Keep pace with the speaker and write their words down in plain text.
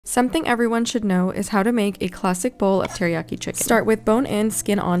Something everyone should know is how to make a classic bowl of teriyaki chicken. Start with bone-in,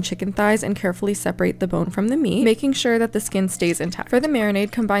 skin-on chicken thighs and carefully separate the bone from the meat, making sure that the skin stays intact. For the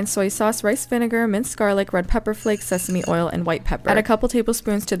marinade, combine soy sauce, rice vinegar, minced garlic, red pepper flakes, sesame oil, and white pepper. Add a couple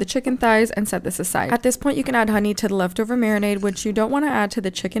tablespoons to the chicken thighs and set this aside. At this point, you can add honey to the leftover marinade, which you don't want to add to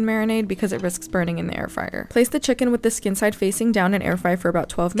the chicken marinade because it risks burning in the air fryer. Place the chicken with the skin side facing down and air fry for about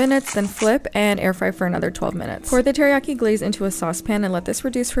 12 minutes, then flip and air fry for another 12 minutes. Pour the teriyaki glaze into a saucepan and let this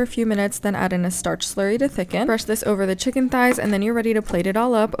reduce for a few minutes, then add in a starch slurry to thicken. Brush this over the chicken thighs and then you're ready to plate it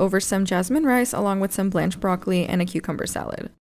all up over some jasmine rice along with some blanched broccoli and a cucumber salad.